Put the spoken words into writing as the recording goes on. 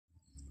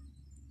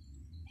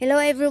Hello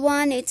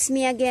everyone, it's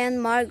me again,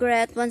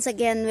 Margaret. Once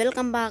again,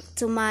 welcome back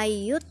to my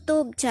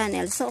YouTube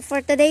channel. So for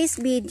today's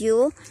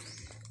video,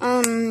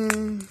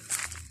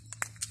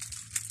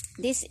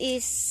 this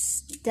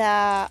is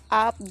the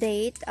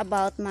update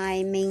about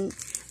my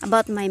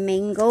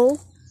mango.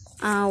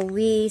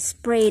 We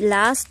sprayed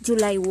last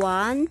July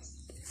 1.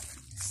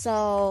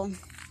 So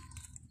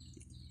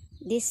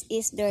this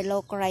is their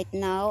look right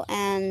now.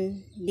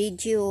 And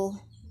did you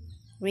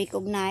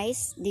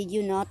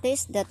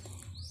notice that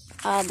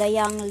the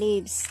young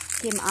leaves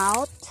came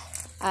out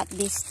at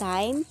this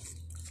time?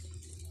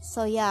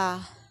 So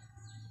yeah,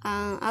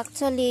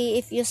 actually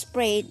if you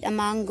sprayed the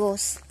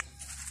mangoes,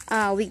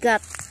 we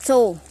got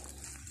two,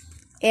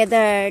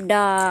 either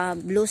the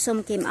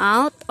blossom came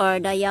out or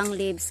the young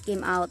leaves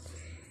came out.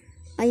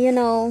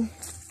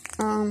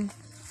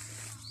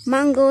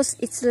 Mangoes,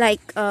 it's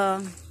like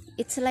a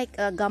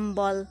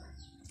gamble.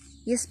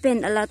 You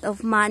spend a lot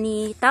of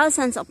money,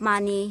 thousands of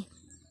money,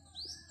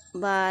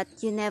 but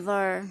you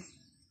never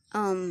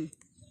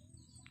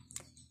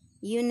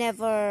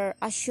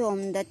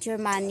assume that your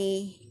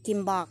money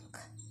came back.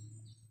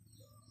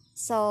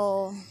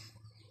 So,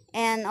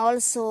 and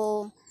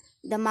also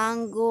the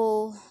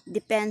mango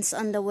depends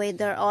on the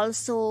weather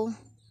also.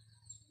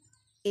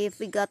 If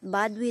we got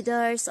bad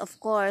weathers, of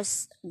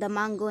course the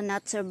mango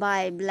not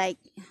survive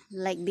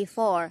like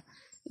before,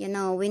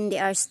 when they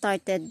are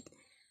started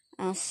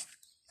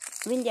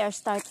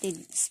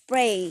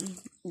spray,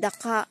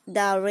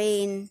 the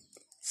rain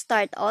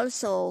start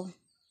also.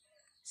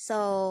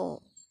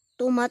 So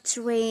too much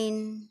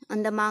rain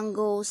on the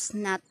mangoes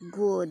not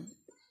good,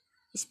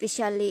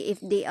 especially if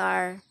they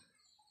are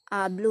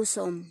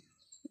blossom.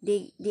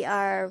 They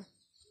are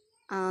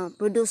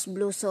produce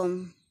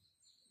blossom.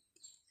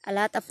 A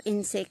lot of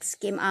insects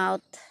came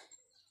out,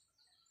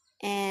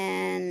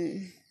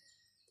 and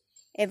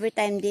every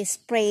time they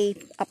spray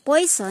a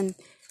poison,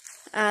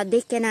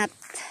 they cannot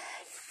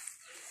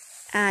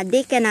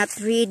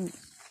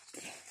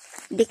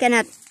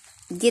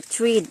get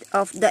rid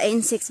of the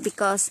insects,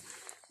 because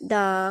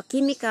the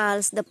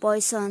chemicals, the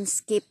poisons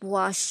keep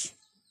wash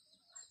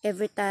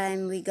every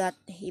time we got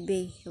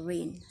heavy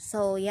rain.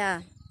 So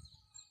yeah,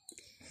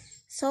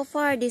 so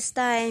far this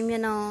time,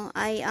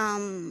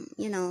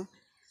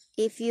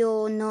 if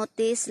you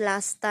notice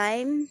last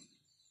time,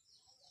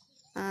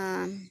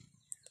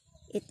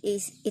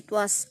 it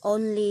was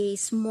only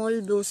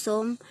small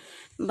blossom,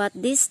 but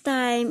this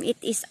time it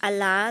is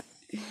a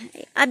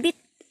bit.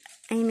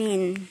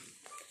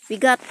 We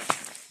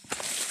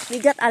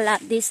got a lot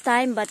this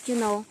time, but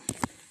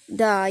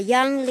the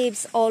young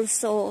leaves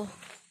also,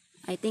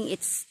 I think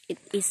it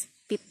is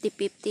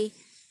 50-50.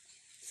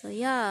 So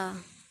yeah,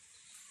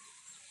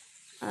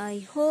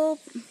 I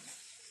hope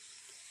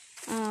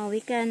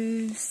we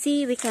can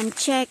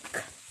check.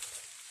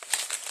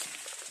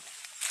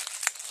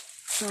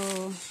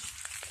 So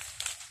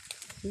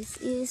this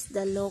is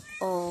the look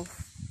of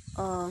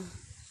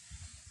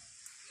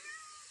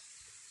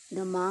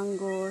the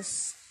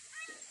mangoes.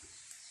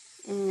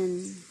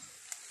 And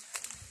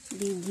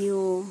did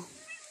you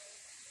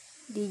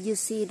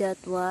see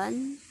that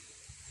one?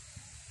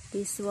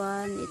 This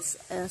one, it's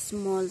a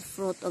small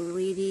fruit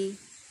already.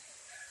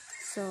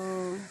 So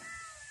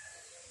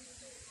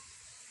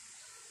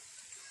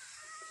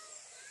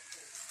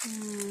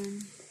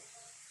and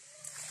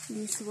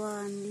this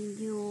one, did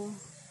you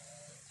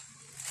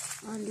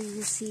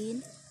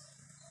see?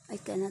 I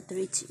cannot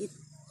reach it.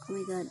 Oh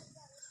my god.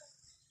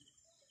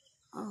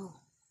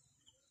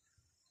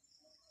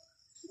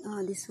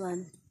 This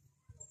one.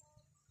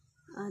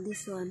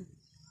 This one.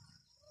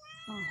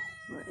 Oh,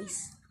 where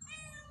is?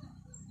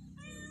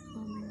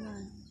 Oh my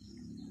god.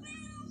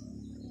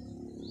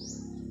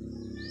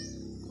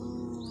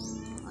 Oh,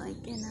 I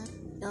cannot.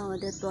 Oh,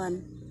 that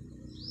one.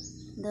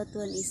 That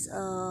one is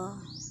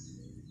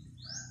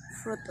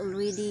fruit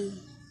already.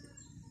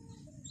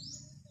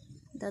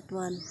 That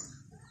one.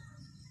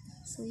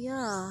 So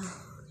yeah,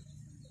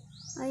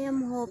 I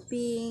am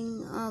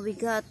hoping we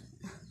got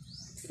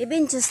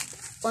even just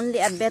only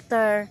a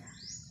better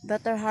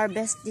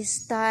harvest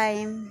this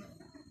time,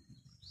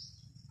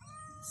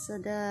 so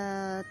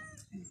that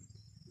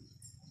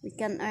we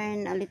can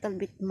earn a little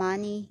bit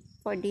money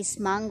for these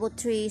mango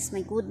trees.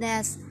 My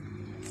goodness.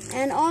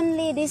 And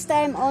only this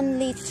time,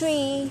 only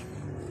 3.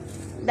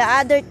 The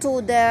other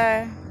 2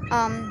 there,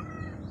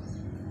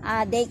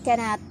 they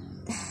cannot,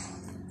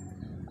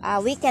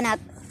 we cannot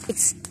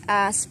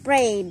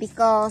spray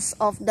because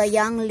of the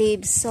young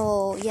leaves.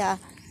 So yeah,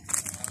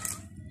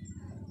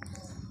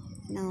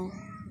 no,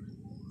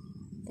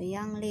 the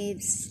young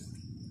leaves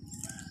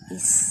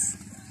is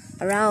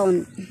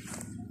around.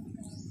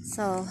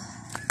 So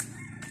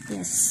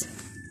yes,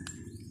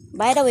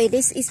 by the way,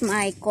 this is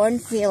my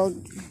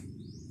cornfield.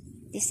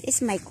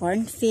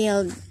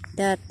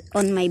 That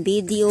on my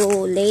video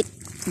late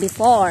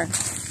before.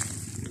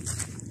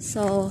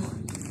 So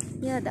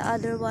yeah, the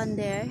other one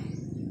there,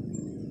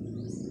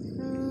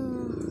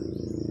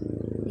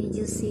 did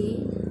you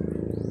see?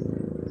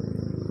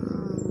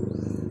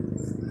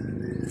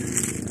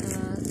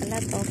 A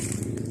lot of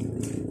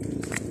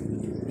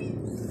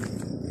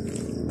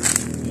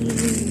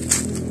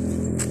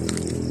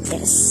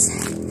Yes.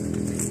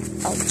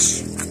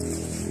 Ouch.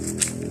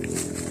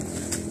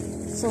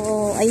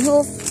 So I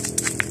hope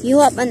you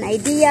have an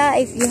idea.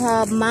 If you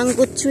have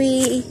mango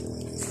tree,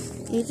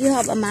 if you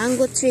have a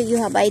mango tree,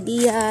 you have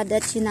idea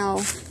that you know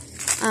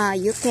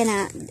you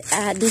can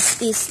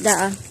this is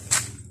the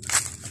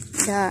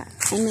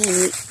I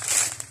mean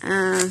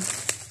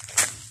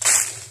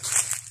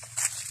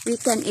we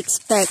can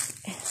expect,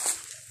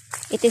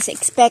 it is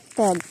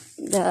expected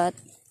that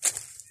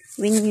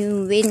when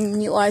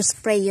you are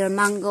spray your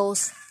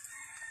mangoes,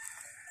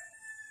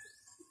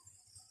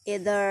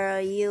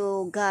 either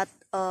you got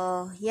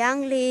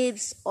young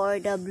leaves or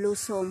the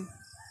blossom.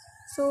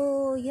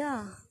 So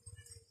yeah,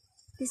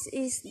 this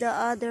is the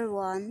other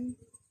one.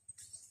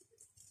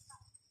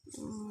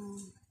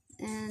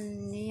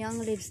 And young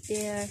leaves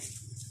there.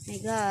 My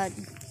God,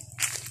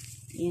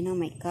 you know,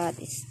 my cat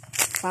is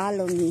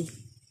follow me.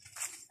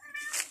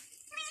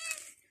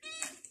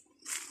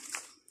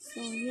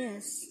 So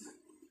yes.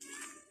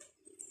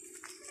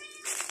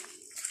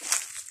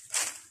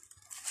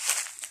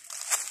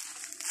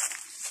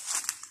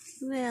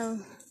 Well,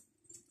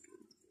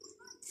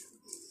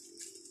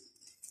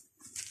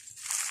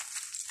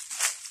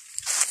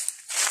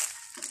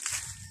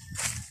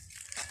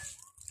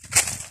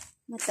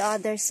 but the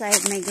other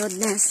side, my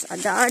goodness,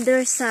 the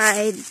other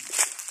side,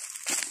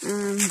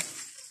 you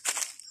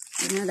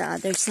know, the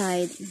other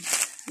side,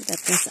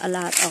 that was a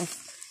lot of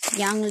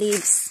young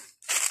leaves.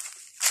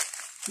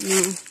 You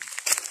know,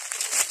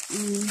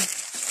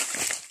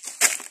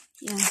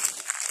 yeah.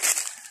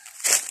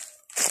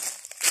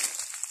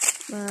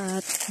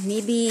 But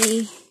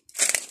maybe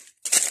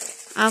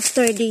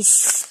after this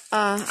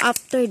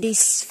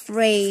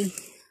spray,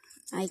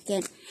 I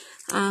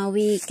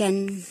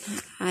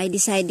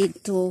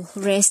decided to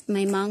rest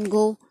my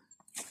mango.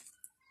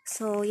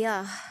 So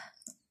yeah,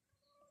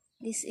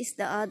 this is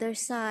the other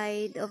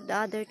side of the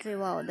other tree.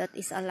 Wow, that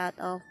is a lot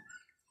of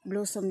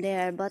blossom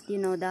there, but you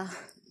know,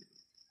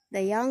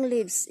 the young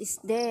leaves is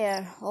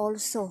there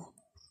also.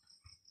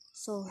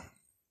 So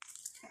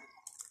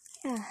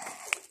yeah.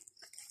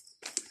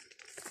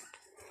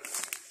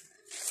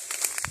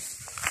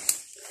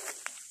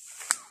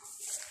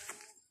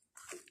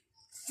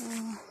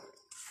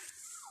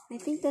 I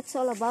think that's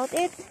all about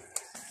it,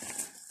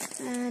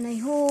 and I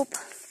hope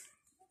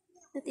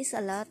that is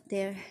a lot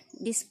there.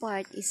 This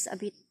part is a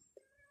bit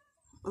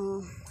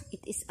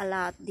it is a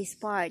lot, this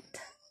part,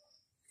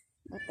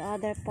 but the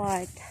other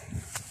part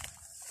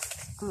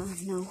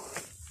no.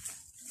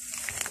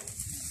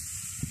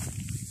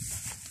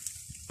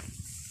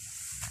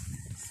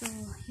 So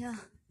yeah,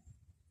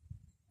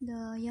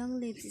 the young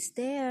leaves is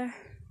there.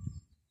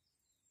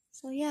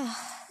 So yeah,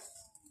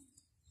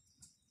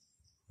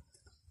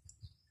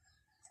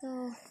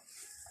 so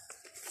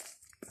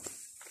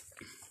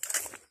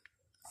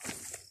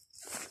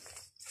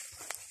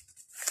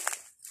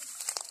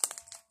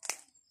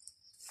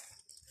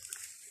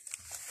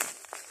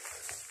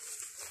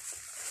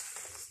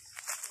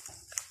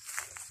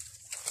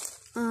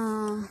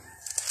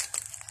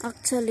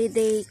actually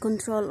they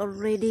control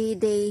already,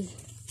 they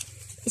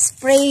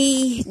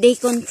spray, they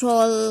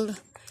control,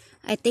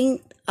 I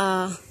think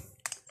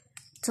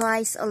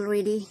twice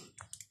already.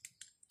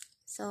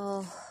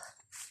 So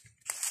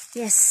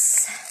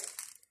yes,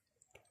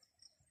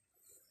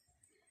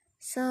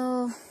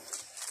 so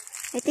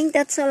I think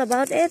that's all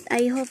about it.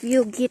 I hope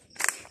you get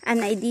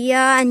an idea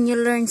and you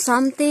learn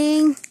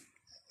something.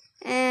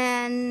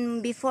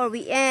 And before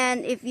we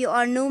end, if you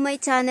are new my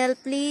channel,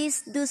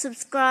 please do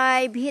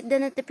subscribe, hit the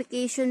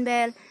notification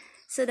bell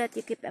so that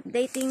you keep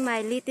updating my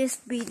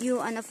latest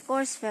video. And of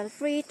course, feel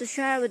free to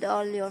share with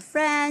all your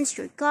friends,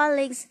 your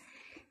colleagues,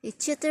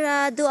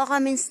 etc. Do a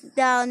comments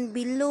down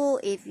below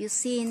if you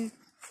seen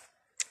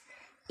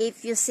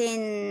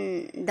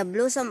the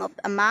blossom of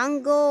a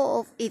mango,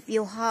 or if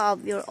you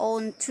have your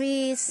own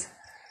trees.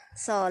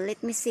 So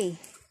let me see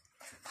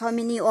how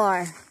many you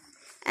are.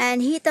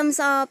 And hit thumbs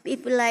up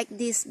if you like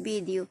this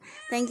video.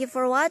 Thank you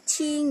for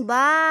watching.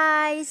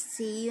 Bye.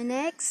 See you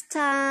next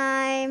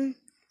time.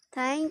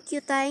 Thank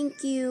you.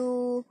 Thank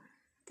you.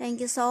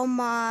 Thank you so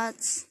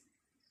much.